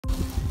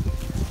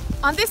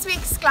On this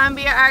week's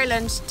Glanbia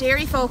Ireland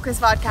DairyFocus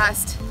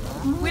Vodcast,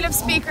 we'll have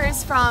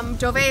speakers from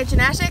Dovea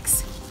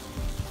Genetics,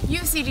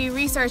 UCD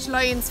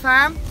Lyons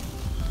farm,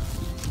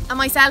 and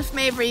myself,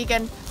 Maeve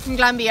Regan, from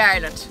Glanbia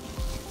Ireland.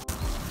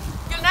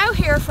 You'll now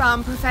hear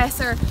from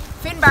Professor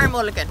Finbar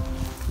Mulligan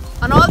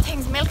on all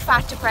things milk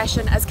fat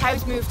depression as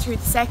cows move through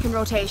the second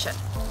rotation.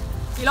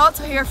 You'll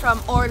also hear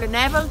from Orla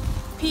Neville,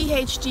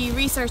 PhD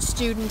research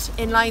student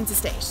in Lyons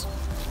estate.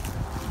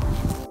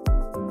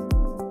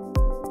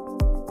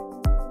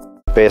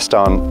 Based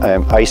on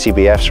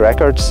ICBF's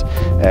records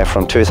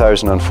from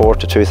 2004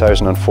 to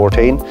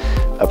 2014,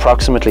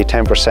 approximately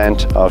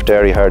 10% of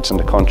dairy herds in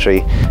the country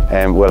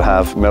will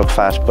have milk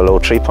fat below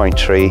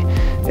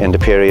 3.3 in the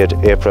period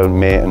April,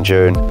 May and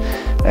June.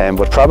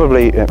 But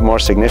probably more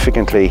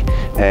significantly,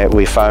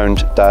 we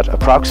found that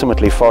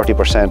approximately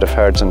 40% of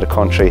herds in the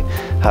country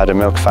had a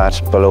milk fat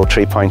below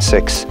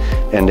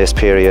 3.6 in this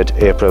period,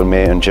 April,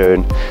 May and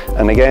June.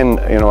 And again,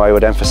 I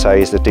would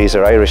emphasise that these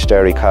are Irish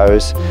dairy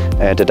cows.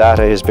 The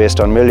data is based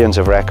on millions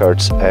of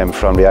records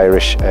from the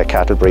Irish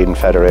Cattle Breeding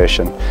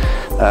Federation.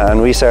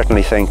 And we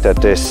certainly think that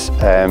this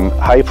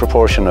high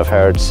proportion of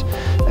herds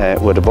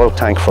with a bulk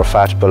tank for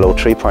fat below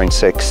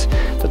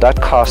 3.6,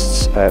 that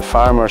costs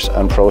farmers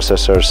and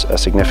processors a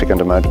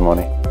significant amount of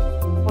money.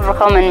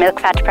 Overcoming milk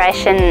fat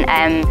depression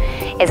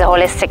is a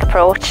holistic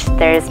approach.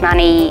 There's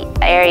many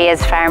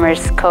areas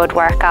farmers could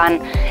work on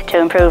to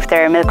improve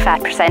their milk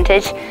fat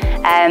percentage.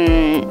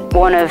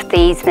 One of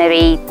these may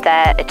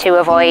be to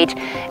avoid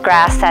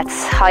grass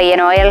that's high in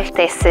oil.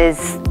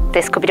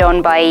 This could be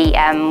done by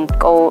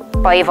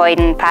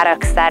avoiding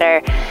paddocks that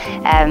are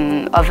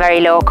of very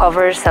low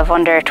covers of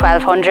under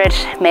 1200,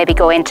 maybe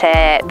go into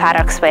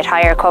paddocks with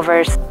higher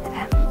covers.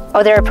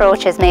 Other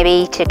approaches may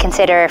be to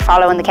consider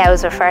following the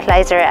cows with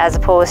fertiliser as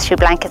opposed to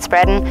blanket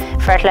spreading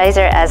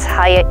fertiliser, as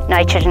high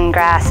nitrogen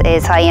grass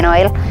is high in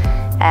oil.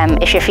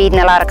 If you're feeding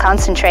a lot of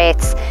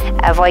concentrates,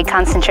 avoid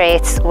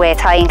concentrates with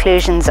high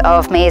inclusions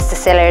of maize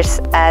distillers,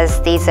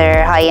 as these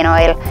are high in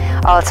oil.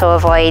 Also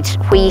avoid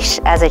wheat,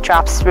 as it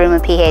drops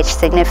rumen pH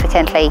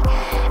significantly.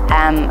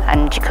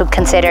 And you could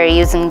consider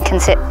using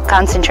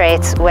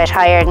concentrates with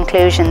higher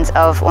inclusions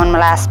of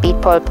unmolassed beet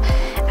pulp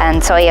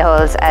and soya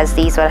hulls, as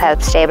these will help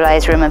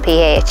stabilise rumen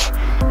pH.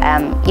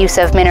 Use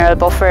of mineral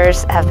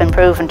buffers have been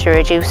proven to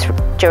reduce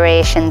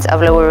durations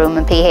of lower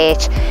rumen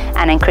pH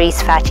and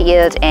increase fat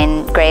yield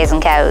in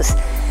grazing cows.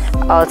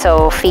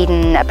 Also,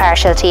 feeding a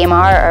partial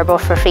TMR or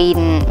buffer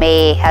feeding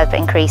may help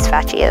increase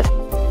fat yield.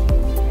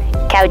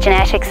 Cow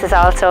genetics is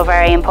also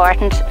very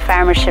important.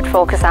 Farmers should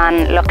focus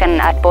on looking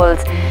at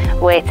bulls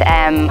with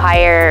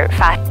higher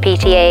fat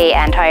PTA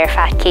and higher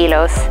fat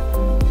kilos.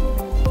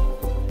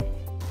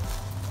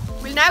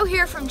 We'll now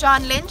hear from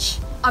Lynch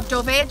of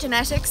Dovea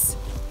Genetics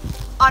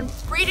on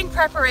breeding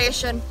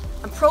preparation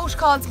and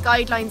protocols and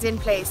guidelines in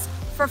place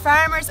for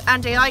farmers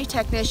and AI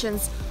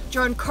technicians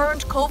during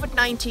current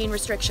COVID-19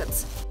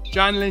 restrictions.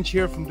 Lynch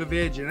here from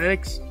Dovea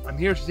Genetics. I'm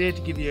here today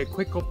to give you a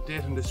quick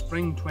update on the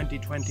spring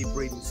 2020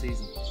 breeding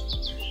season.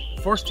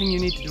 The first thing you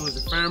need to do as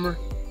a farmer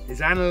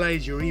is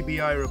analyse your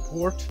EBI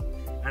report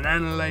and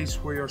analyse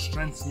where your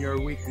strengths and your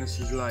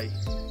weaknesses lie.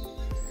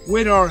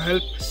 With our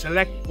help,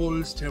 select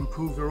bulls to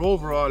improve your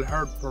overall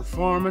herd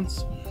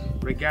performance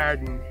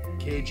regarding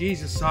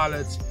kgs of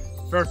solids,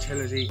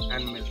 fertility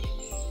and milk.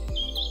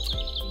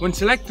 When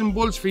selecting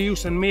bulls for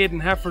use on maiden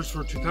heifers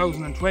for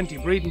 2020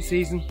 breeding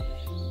season,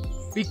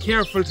 be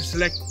careful to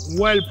select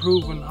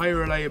well-proven,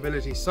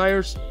 high-reliability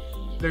sires.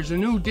 There's a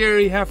new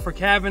dairy heifer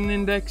calving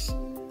index,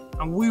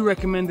 and we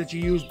recommend that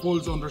you use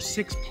bulls under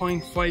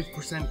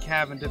 6.5%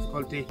 calving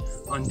difficulty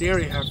on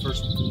dairy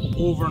heifers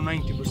over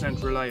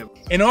 90% reliable.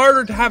 In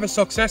order to have a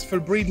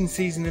successful breeding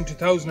season in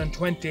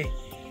 2020,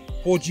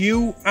 both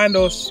you and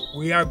us,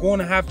 we are going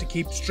to have to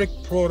keep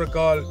strict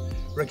protocol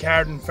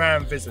regarding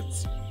farm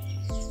visits.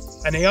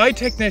 An AI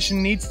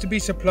technician needs to be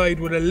supplied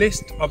with a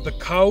list of the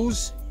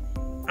cows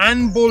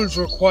and bulls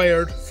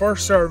required for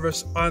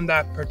service on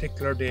that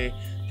particular day.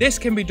 This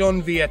can be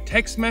done via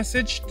text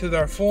message to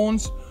their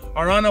phones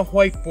or on a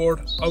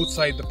whiteboard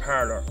outside the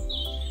parlour.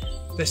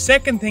 The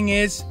second thing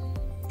is,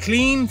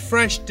 clean,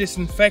 fresh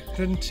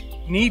disinfectant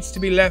needs to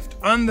be left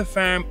on the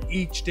farm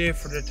each day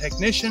for the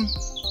technician.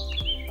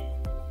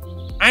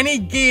 Any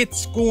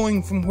gates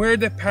going from where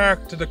they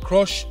park to the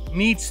crush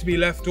needs to be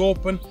left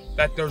open,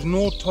 that there's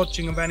no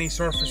touching of any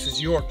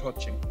surfaces you're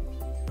touching.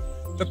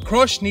 The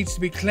crush needs to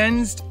be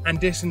cleansed and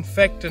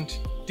disinfected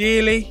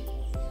daily.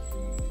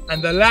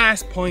 And the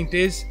last point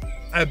is,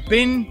 a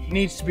bin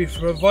needs to be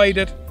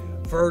provided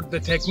for the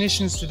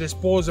technicians to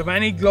dispose of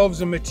any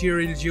gloves and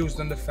materials used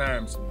on the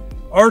farms.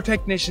 Our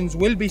technicians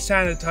will be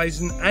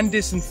sanitising and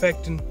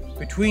disinfecting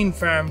between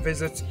farm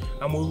visits,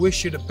 and we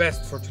wish you the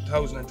best for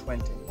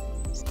 2020.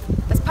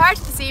 As part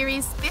of the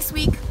series, this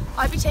week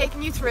I'll be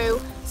taking you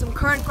through some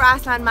current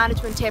grassland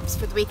management tips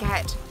for the week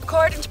ahead.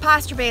 According to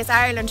Pasture-Based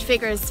Ireland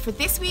figures for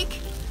this week,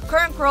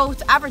 current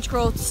average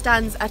growth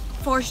stands at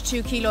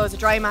 42 kilos of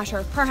dry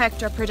matter per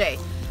hectare per day,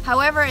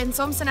 However, in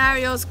some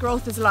scenarios,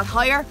 growth is a lot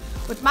higher,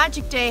 with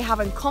Magic Day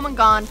having come and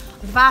gone on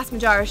the vast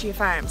majority of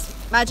farms.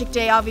 Magic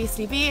Day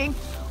obviously being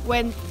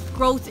when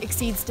growth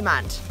exceeds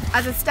demand.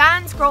 As it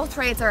stands, growth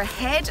rates are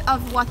ahead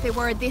of what they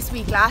were this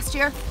week last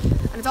year,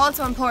 and it's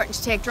also important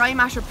to take dry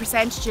matter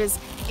percentages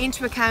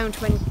into account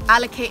when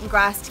allocating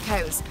grass to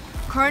cows.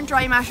 Current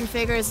dry matter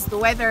figures, as the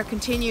weather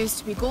continues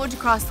to be good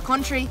across the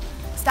country,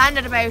 stand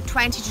at about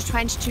 20 to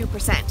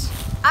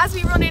 22%. As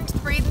we run into the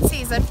breeding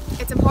season,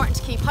 it's important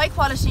to keep high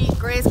quality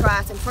grazed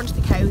grass in front of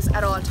the cows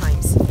at all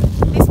times.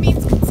 This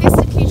means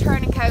consistently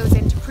turning cows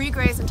into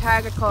pre-graze and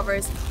target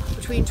covers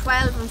between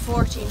 12 and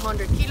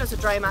 1400 kilos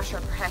of dry matter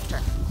per hectare.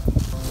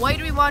 Why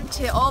do we want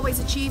to always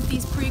achieve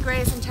these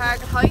pre-graze and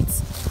target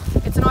heights?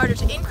 It's in order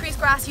to increase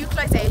grass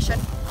utilisation,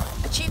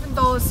 achieving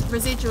those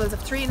residuals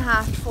of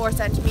 3.5 to 4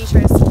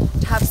 centimetres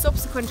to have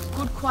subsequent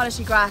good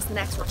quality grass the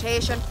next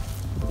rotation.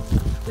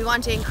 We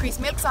want to increase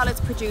milk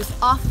solids produced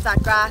off of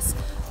that grass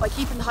by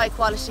keeping the high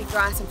quality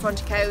grass in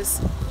front of cows.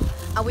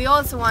 And we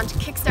also want to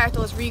kickstart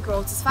those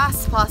regrowths as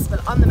fast as possible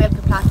on the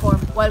milking platform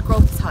while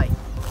growth is high.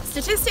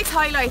 Statistics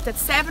highlight that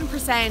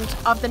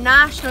 7% of the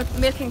national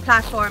milking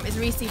platform is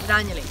reseeded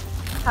annually.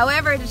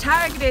 However, the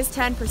target is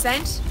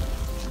 10%,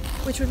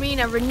 which would mean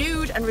a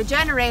renewed and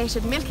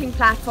regenerated milking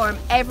platform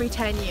every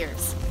 10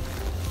 years.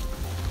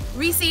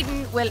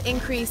 Reseeding will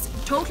increase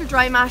total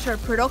dry matter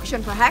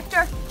production per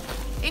hectare,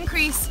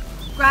 increase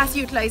grass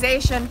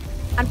utilisation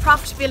and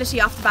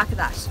profitability off the back of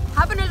that.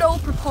 Having a low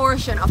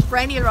proportion of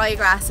perennial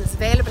ryegrasses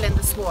available in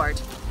the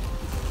sward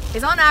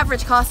is on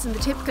average costing the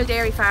typical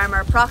dairy farmer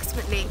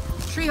approximately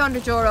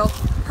 €300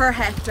 per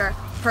hectare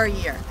per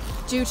year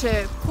due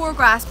to poor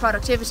grass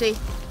productivity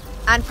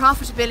and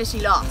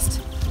profitability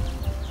lost.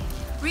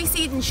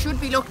 Reseeding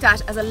should be looked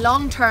at as a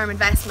long-term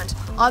investment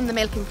on the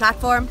milking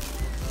platform,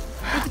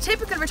 with the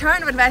typical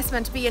return of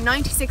investment being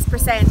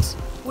 96%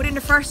 within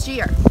the first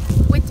year,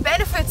 with the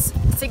benefits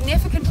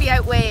significantly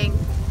outweighing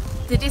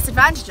the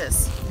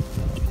disadvantages.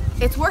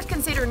 It's worth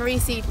considering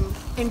reseeding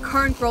in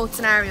current growth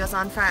scenarios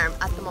on farm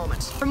at the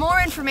moment. For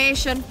more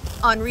information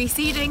on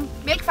reseeding,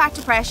 milk fat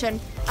depression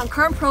and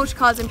current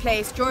protocols in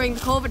place during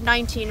the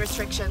COVID-19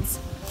 restrictions,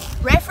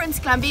 reference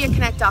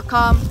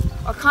GlanbiaConnect.com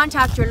or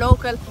contact your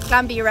local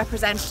Glanbia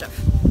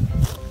representative.